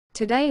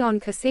today on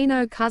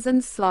Casino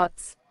Cousins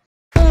Slots.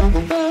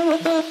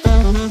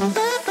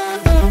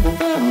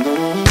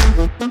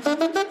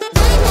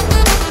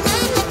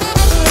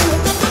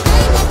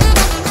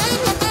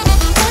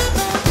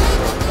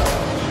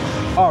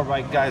 All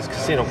right, guys,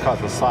 Casino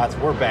Cousins Slots.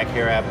 We're back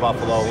here at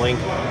Buffalo Link.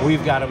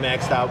 We've got a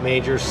maxed out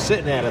major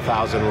sitting at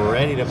 1,000,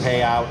 ready to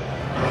pay out.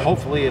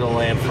 Hopefully it'll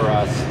land for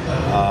us.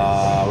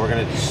 We're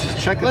gonna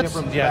check the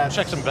different bets.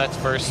 Check some bets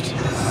first.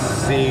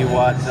 See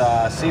what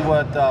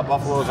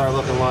Buffaloes are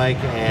looking like,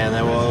 and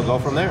then we'll go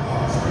from there.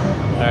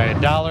 All right,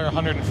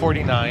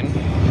 $1.149.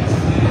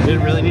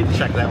 Didn't really need to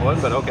check that one,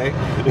 but okay.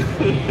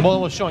 Well,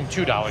 it was showing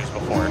 $2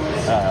 before.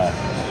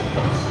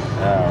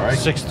 All right.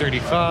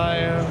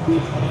 $6.35,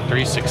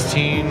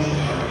 $3.16.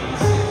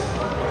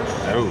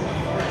 Oh.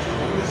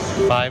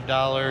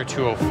 $5,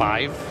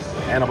 $2.05.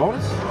 And a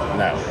bonus?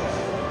 No.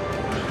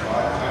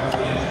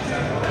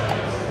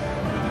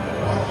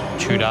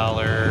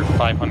 $2,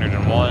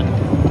 501.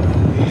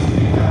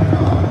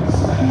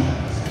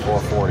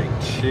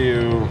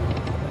 442.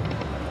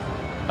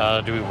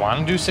 Do we want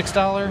to do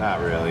 $6? Not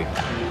really.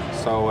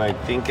 So I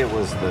think it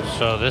was the.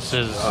 So this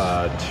is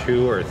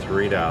 $2 or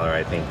 $3.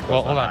 I think.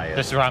 Well, hold on.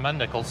 This is where I'm on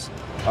nickels.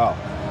 Oh.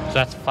 So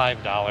that's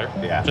 $5.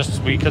 Yeah.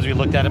 Just because we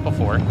looked at it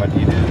before. But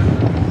you did.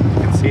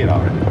 You can see it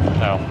already.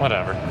 No,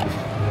 whatever.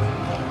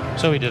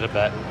 So we did a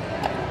bet.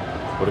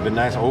 Would have been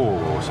nice.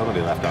 Oh,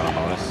 somebody left on a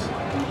bonus.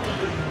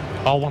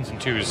 All ones and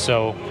twos.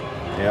 So.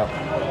 Yep.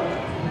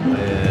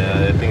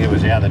 I think it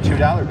was the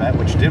 $2 bet,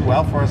 which did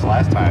well for us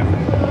last time.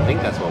 I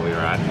think that's what we were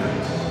on.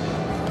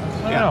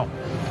 I don't know.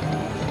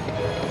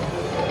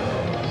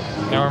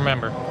 Don't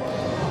remember.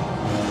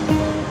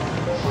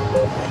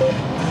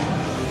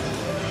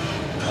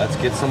 Let's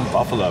get some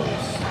Buffaloes.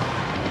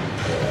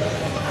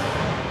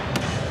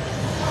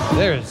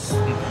 There's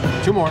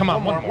two more. Come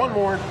on, one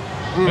more.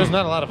 There's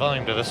not a lot of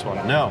volume to this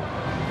one. No.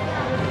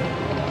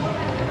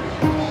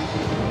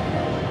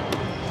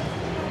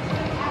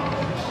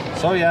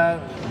 So yeah,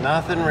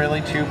 nothing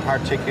really too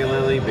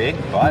particularly big,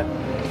 but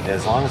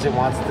as long as it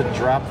wants to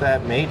drop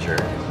that major,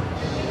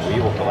 we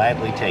will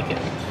gladly take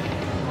it.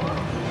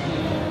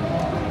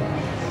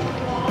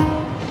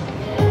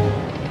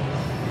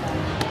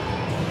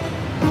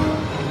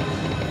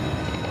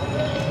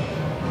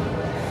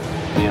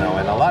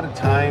 And a lot of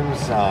times,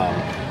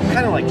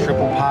 kind of like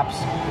triple pops,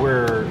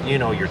 where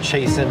you're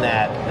chasing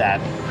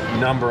that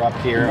number up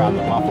here on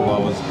the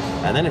Buffaloes,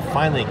 and then it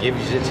finally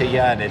gives it to you,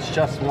 and it's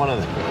just one of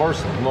the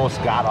worst,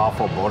 most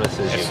god-awful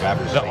bonuses you've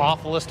ever seen. The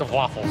awfulest of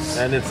waffles.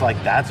 And it's like,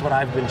 that's what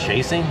I've been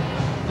chasing?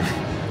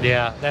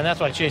 Yeah, and that's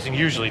what I'm chasing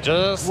usually.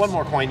 Just one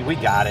more coin, we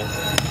got it.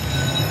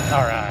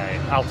 All right,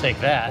 I'll take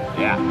that.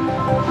 Yeah.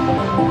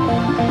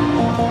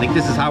 I think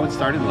this is how it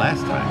started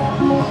last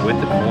time, with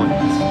the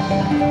coins.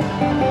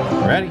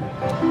 Ready?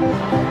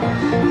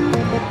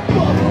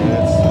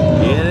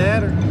 Let's get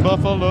at her.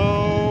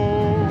 Buffalo.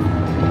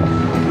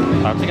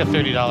 I'll take a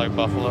 $30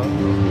 Buffalo.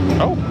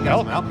 Oh, got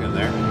some milk in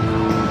there.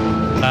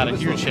 Not a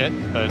huge hit,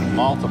 but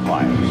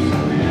multipliers.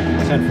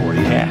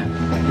 1040. Yeah.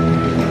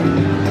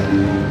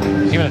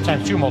 Even a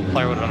 ×2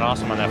 multiplier would have been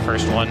awesome on that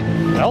first one.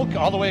 Elk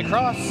all the way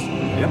across.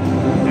 Yep.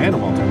 And a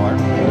multiplier.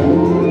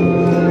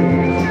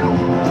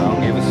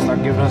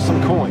 Start giving us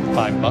some coins.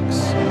 $5.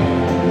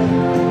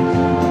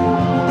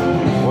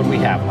 What do we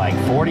have? Like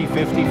 40,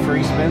 50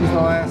 free spins the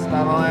last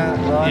time?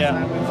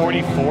 Yeah,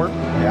 44.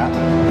 Yeah.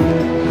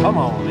 Come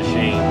on,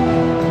 machine.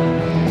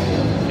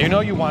 You know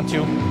you want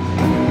to.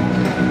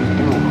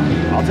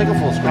 I'll take a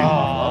full screen.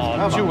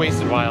 Oh, two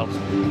wasted wilds.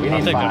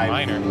 I'll take a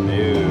minor.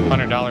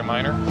 $100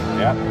 minor.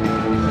 Yep.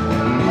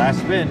 Last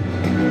spin.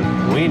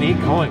 We need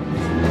coins.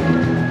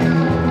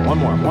 One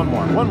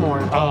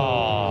more.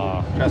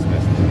 Oh. Just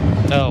missed.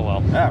 Oh,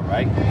 well. All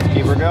right.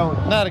 Keep her going.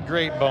 Not a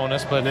great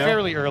bonus, but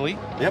fairly early.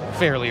 Yep.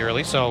 Fairly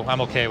early, so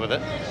I'm okay with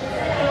it.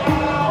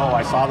 Oh,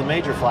 I saw the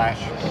major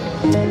flash.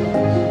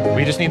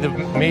 We just need the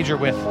major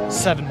with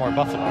 7 more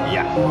Buffalo.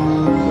 Yeah.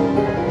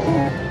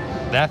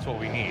 That's what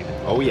we need.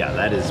 Oh, yeah.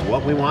 That is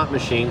what we want,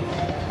 machine.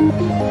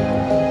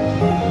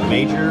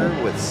 Major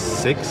with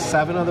 6,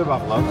 7 other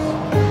Buffaloes.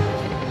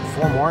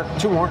 4 more.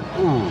 2 more.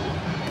 Ooh.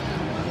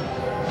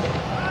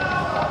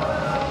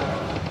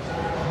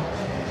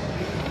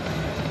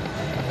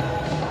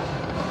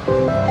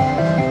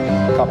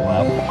 Couple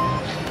out.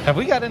 Have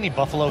we got any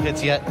Buffalo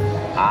hits yet?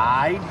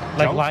 I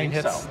like line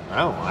hits? So.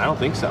 No, I don't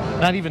think so.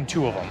 Not even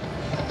 2 of them.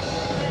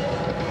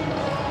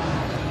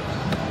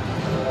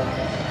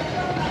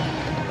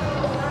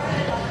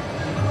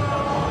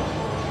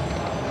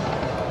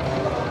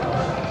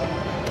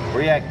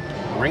 Where you at?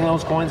 Bring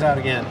those coins out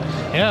again.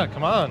 Yeah,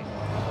 come on.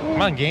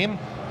 Come on, game.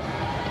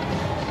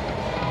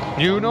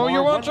 You know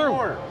you want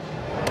to.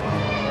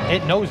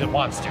 It knows it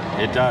wants to.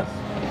 It does.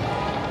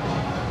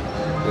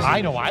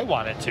 I know I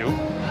want it to.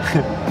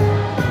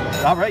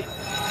 All right.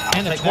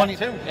 And a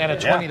 $20. And a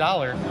 $20.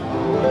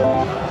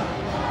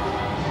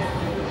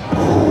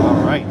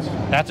 All right. right.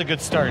 That's a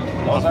good start.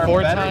 Those are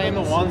Four better times.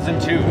 than the ones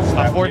and twos.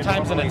 A 4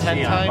 times and a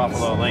 10 times.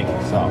 Buffalo Link.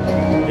 So,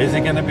 is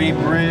it going to be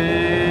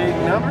big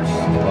numbers?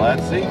 Well,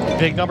 let's see.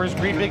 Big numbers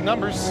breed big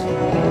numbers.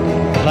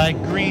 Like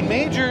green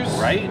majors.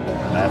 Right?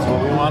 That's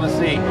what we want to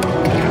see.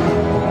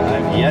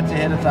 I've yet to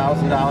hit a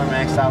 $1,000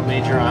 maxed out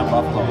major on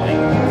Buffalo Link.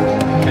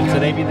 Could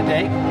today be the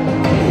day?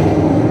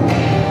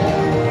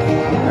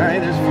 All right,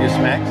 there's a few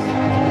smacks.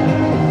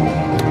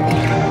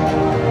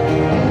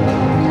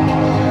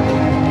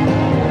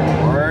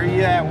 Where are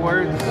you at,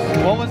 Words?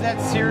 What was that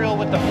cereal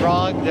with the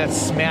frog? That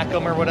Smack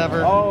 'em or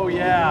whatever? Oh,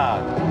 yeah.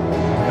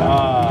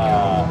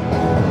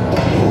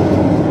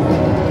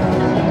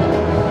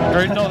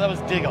 Or no, that was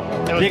Dig 'em.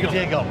 That was Dig 'em.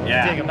 Dig 'em.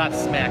 Yeah. Dig 'em, not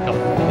Smack 'em.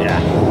 Yeah.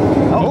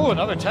 Oh,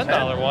 another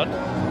 $10 one.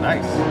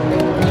 Nice.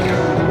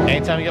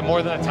 Anytime you get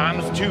more than a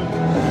times 2.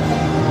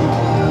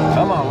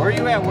 Come on, where are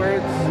you at,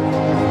 Words?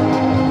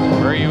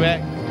 Where are you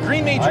at?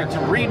 Green major. I like to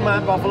read my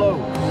buffaloes.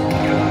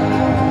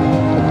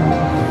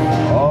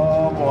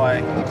 Oh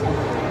boy.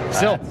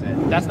 Still, That's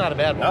it. that's not a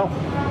bad one.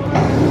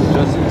 No.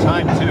 Just in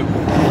time, too.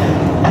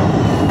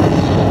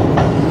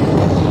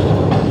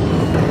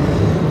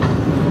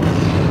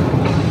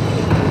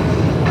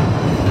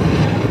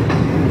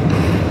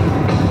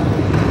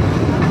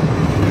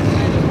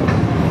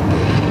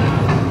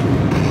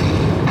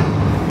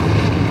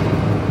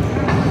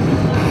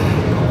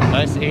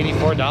 Nice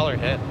 $84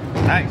 hit.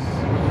 Nice.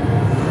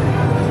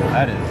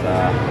 That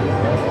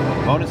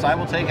is bonus I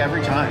will take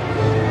every time.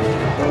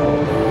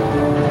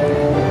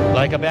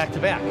 Like a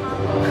back-to-back.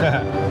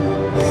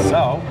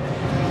 So,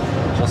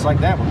 just like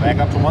that, we're back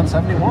up to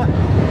 171.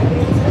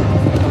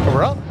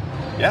 We're up.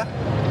 Yeah,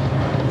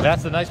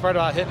 That's the nice part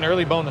about hitting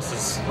early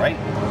bonuses. right.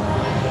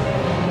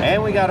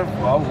 And we got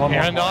one more.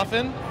 And point.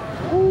 often,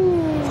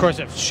 of course,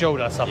 it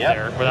showed us up Yep.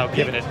 there without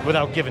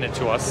giving it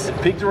to us,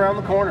 It peeked around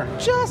the corner.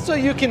 just so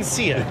you can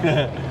see it.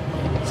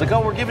 It's like,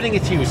 oh, we're giving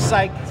it to you,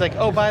 psych. It's like,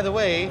 oh, by the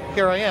way,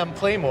 here I am,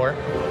 play more.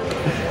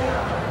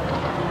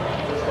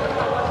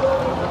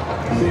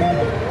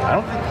 I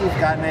don't think we've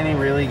gotten any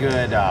really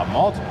good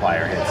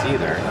multiplier hits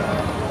either.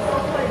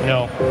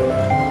 No.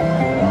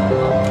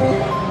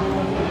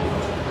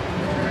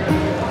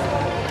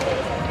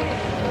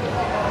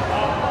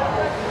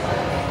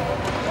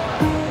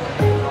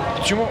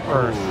 2 more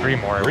or 3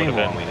 more. It 3 would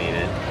more have we been.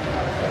 needed.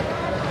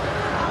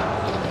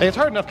 Hey, it's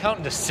hard enough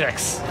counting to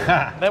 6.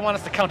 They want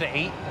us to count to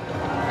 8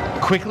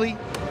 quickly.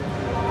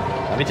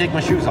 Let me take my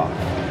shoes off.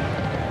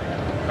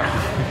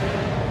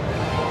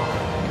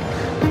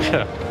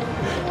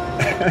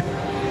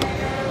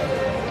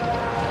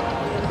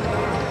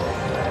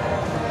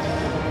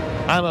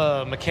 I'm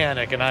a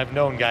mechanic, and I've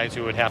known guys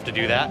who would have to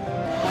do that.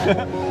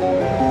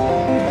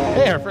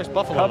 Hey, our first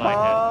Buffalo Come line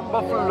on,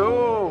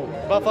 Buffalo.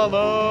 hit.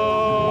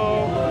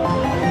 Buffalo!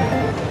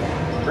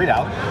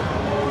 $3.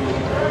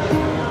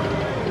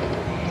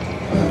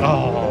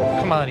 Oh,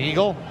 come on,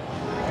 Eagle.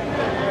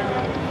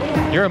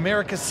 You're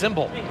America's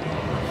symbol.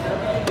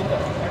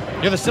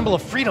 You're the symbol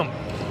of freedom,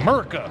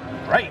 America.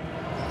 Right.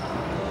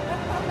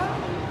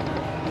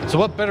 So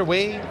what better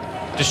way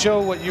to show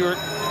what you're...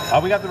 Oh,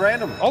 we got the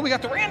random. Oh, we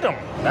got the random.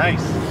 Nice.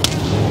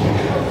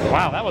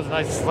 Wow, that was a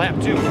nice slap,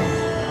 too.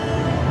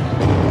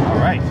 All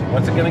right.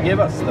 What's it going to give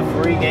us? The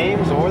free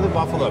games or the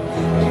Buffalo?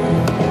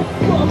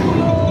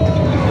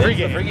 Free It's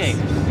the games. free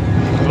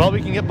games. Well,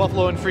 we can get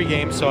Buffalo in free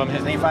games, so I'm Just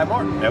hitting need 5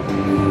 more. Nope.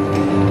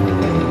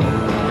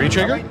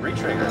 retrigger. All right,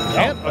 retrigger.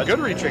 And Oh, a good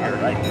retrigger.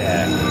 All right,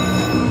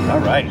 yeah. All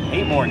right,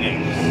 8 more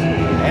games.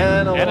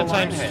 And a And a little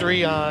line times hit.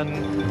 3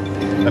 on...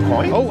 The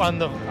coin? Oh, on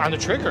the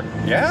trigger.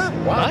 yeah.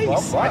 Wow, Nice.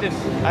 12 I bucks.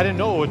 didn't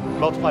know it would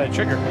multiply the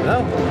trigger. No.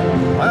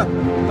 Wow.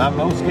 Not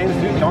most games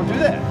don't do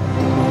that.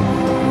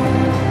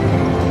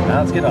 Now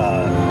let's get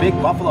a big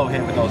Buffalo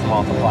hit with those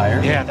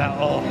multipliers. Yeah,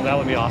 that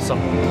would be awesome.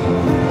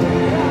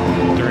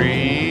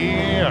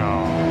 3.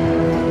 Oh.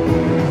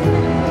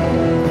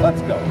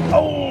 Let's go.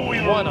 Oh, we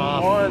One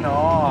off. One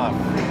off.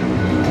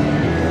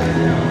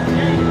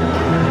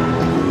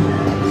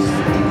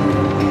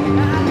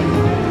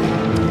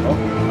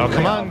 Oh,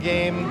 come on,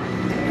 game.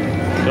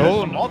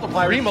 Oh,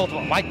 multipliers. 3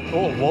 multipliers.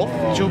 Oh, wolf.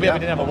 Too bad we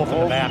didn't have a wolf in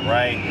the back.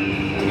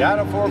 Right. We got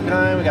a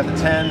 4-9. We got the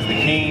 10s, the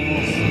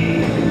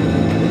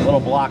kings. Little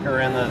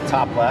blocker in the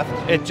top left.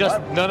 It just,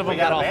 But none of we them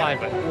got a all banner.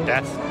 5, but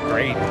that's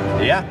great.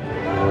 Yeah.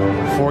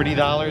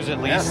 $40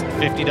 at least, Yeah.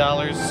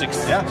 $50,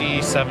 60,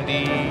 Yeah.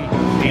 70,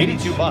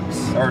 82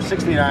 bucks. Or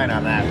 69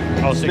 on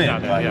that. Oh, spin,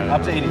 69, but yeah.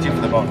 Up to 82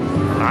 for the bonus.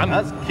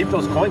 Let's keep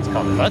those coins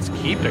coming. Let's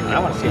keep it. I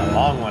want to see a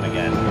long one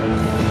again.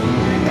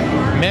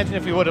 Imagine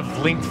if we would have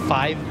linked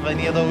 5 of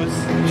any of those,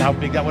 how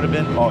big that would have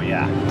been. Oh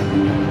yeah.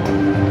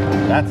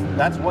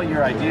 That's what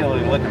you're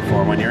ideally looking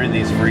for when you're in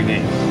these free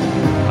games.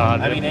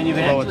 I mean, and you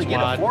can actually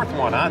get a 4th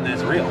one on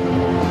this reel.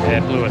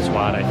 It blew a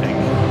swat, I think.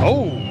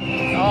 Oh,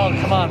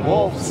 come on,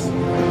 Wolves.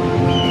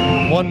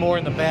 1 more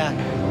in the back.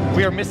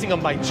 We are missing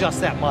them by just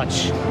that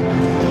much.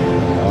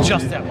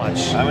 Just that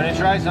much. I'm gonna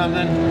try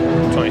something.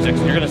 26.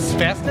 You're gonna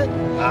fast it?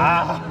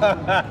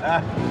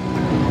 Ah.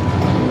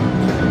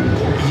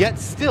 Yet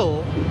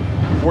still,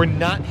 We're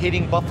not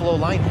hitting Buffalo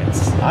line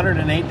hits.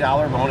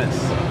 $108 bonus.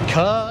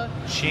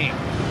 Ka-ching. All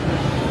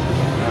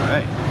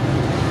right.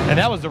 And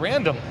that was the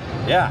random.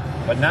 Yeah,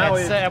 but now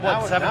That's, it's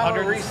what,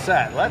 700?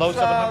 reset. Low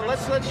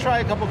 700s? Let's try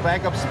a couple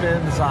backup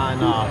spins on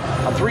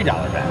 $3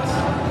 bets.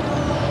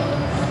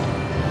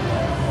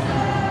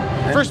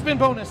 First spin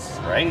bonus.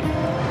 Right.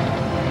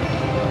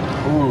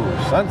 Ooh,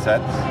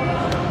 sunsets.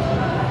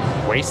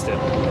 Wasted.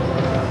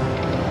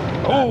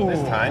 Not Oh,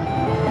 this time.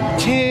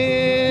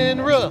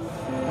 tin roof.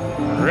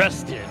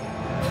 Rusted.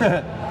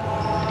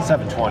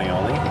 720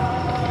 only.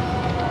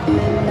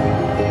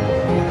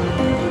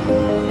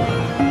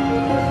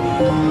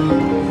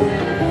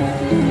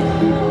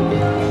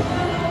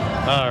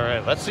 All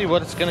right, let's see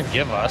what it's gonna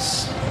give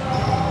us.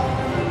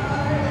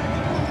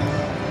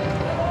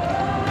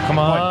 Come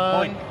on.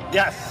 Point.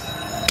 Yes.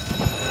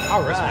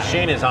 All This right.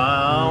 machine is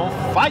on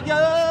fire.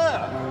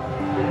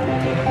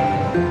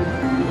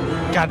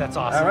 God, that's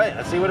awesome. All right,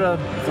 let's see what a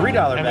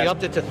 $3 And bet. we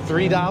upped it to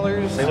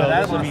 $3. See what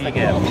that wants to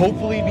give.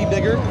 Hopefully be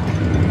bigger.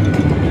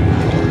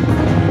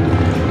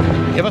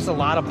 Give us a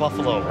lot of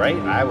Buffalo. Right,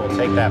 I will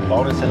take that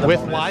bonus in the With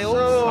bonus. wilds?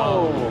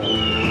 Oh.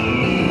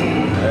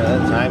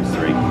 Times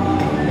 3.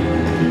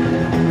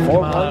 For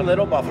Come on. one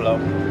little buffalo.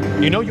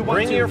 You know you want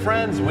Bring to. your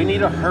friends. We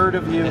need a herd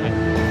of you.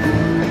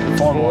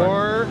 4 more.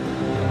 4.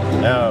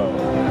 No.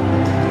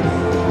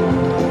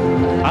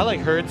 I like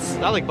herds.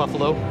 I like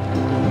Buffalo.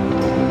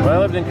 When I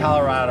lived in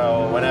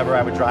Colorado, whenever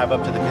I would drive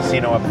up to the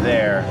casino up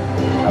there,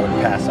 I would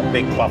pass a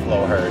big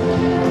buffalo herd.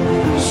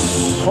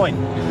 Coin.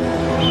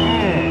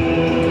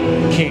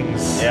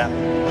 Kings. Yeah.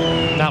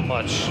 Not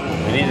much.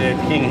 We needed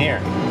a king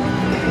here.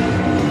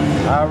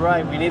 All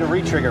right, we need a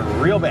retrigger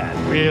real bad.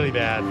 Really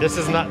bad. This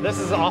is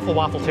awful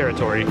waffle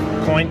territory.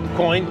 Coin.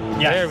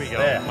 Yes. There we go.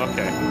 There.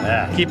 Okay.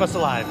 Yeah. Keep us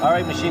alive. All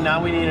right, machine, now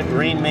we need a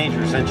green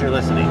major since you're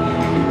listening.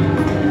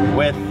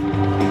 With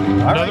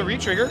Another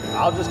retrigger.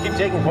 I'll just keep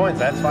taking coins.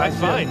 That's fine. That's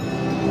fine.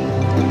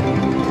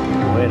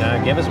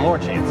 Wait, give us more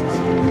chances.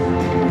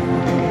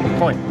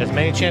 Coin. As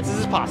many chances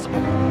as possible.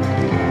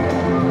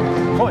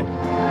 Coin.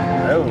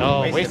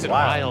 Oh, wasted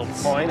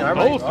wilds. Coin. All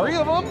right. Oh, 3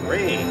 of them? 3.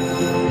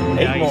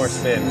 8 Nice. more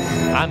spins.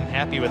 I'm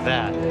happy with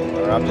that.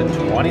 We're up to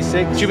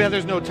 26. Too bad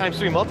there's no times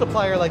 3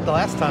 multiplier like the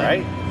last time.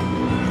 Right?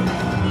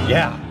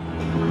 Yeah.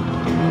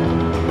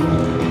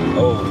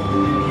 Oh,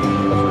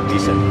 those were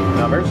decent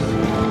numbers.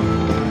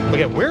 Look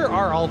at, where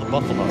are all the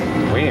Buffalo?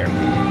 Weird.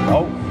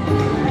 Oh.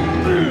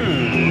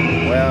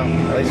 Well,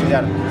 at least we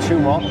got a 2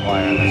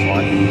 multiplier on this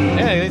one.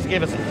 Yeah, at least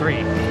gave us a 3.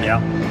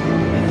 Yeah.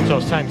 So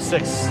it's times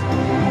 6.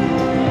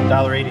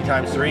 $1.80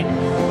 times 3.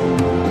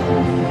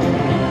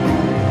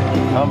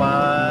 Come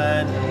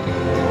on.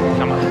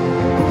 Come on.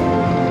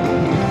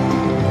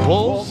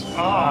 Wolves?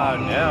 Oh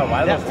no!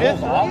 Why That those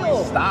fifth wolves always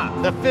reel.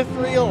 stop? The 5th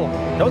reel.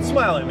 Don't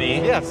smile at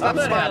me. Yeah, stop I'm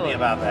not smiling. happy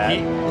about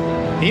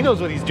that. He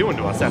knows what he's doing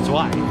to us, that's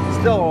why.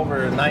 Still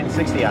over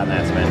 960 on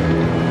that spin.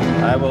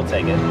 I will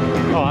take it.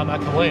 Oh, I'm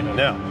not complaining.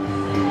 No.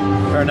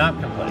 Or not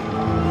complaining.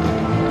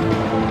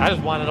 I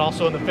just want it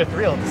also in the 5th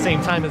reel at the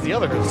same time as the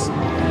others.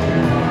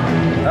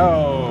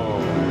 Oh.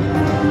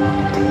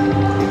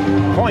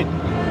 Coin.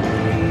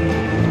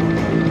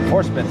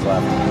 4 spins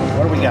left.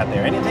 What do we got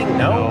there? Anything?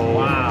 No? No.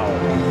 Wow.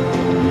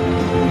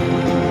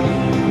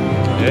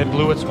 It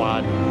blew its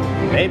wad.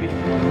 Maybe.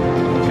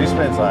 2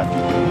 spins left.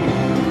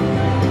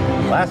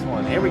 Last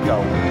one. Here we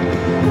go.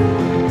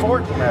 4.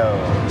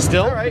 No.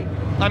 Still? All right.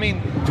 I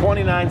mean,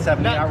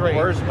 29.70. Not Our great.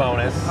 worst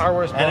bonus. Our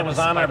worst And it bonus was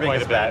on by our quite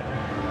biggest a bit.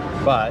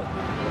 bet. But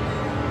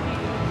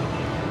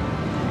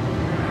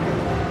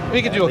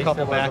we could do At a least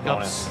couple it was a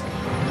backups.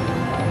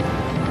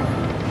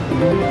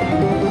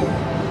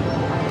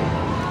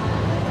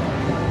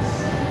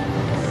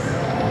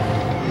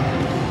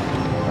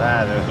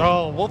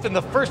 Oh, Wolf in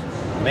the first.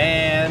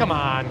 Man. Come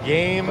on,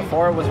 game.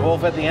 Before it was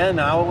Wolf at the end,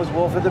 now it was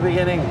Wolf at the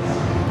beginning.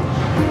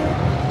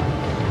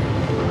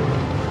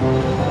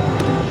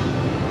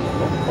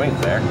 Oh, queen's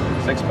there.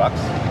 $6.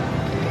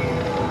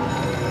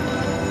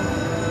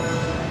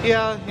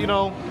 Yeah, you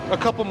know, a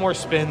couple more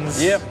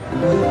spins. Yep.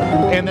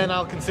 And then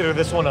I'll consider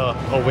this one a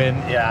win.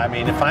 Yeah, I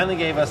mean, it finally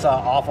gave us an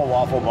awful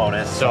waffle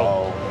bonus.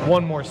 So,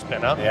 one more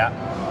spin up. Yeah.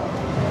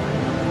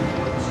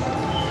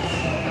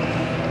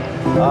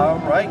 All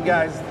right,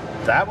 guys.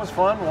 That was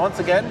fun. Once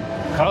again,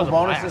 a couple was a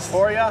bonuses blast.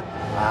 for you.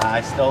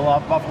 I still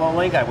love Buffalo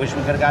Link. I wish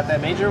we could have got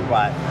that major,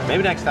 but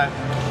maybe next time.